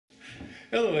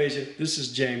Hello Asia, this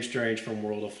is James Strange from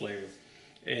World of Flavor.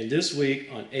 And this week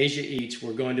on Asia Eats,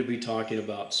 we're going to be talking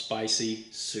about spicy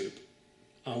soup.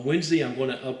 On Wednesday, I'm going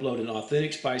to upload an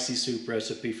authentic spicy soup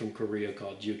recipe from Korea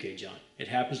called Jjigae. It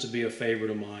happens to be a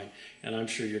favorite of mine, and I'm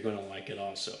sure you're going to like it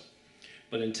also.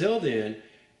 But until then,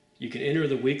 you can enter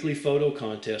the weekly photo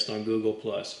contest on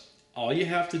Google+. All you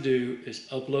have to do is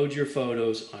upload your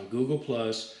photos on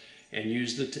Google+, and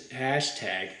use the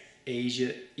hashtag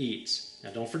Asia Eats.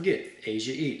 Now don't forget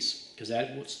Asia Eats, because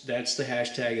that's the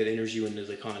hashtag that enters you into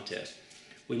the contest.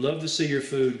 We love to see your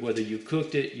food, whether you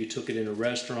cooked it, you took it in a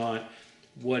restaurant,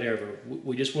 whatever.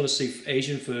 We just want to see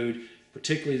Asian food.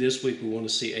 Particularly this week, we want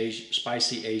to see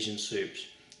spicy Asian soups.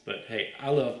 But hey, I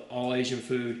love all Asian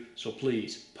food, so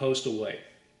please post away.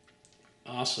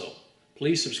 Also,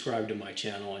 please subscribe to my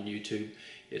channel on YouTube.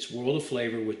 It's World of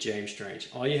Flavor with James Strange.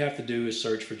 All you have to do is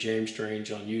search for James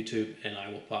Strange on YouTube and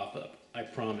I will pop up. I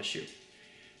promise you.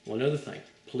 One other thing,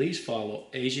 please follow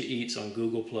Asia Eats on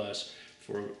Google Plus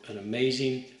for an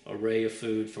amazing array of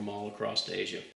food from all across Asia.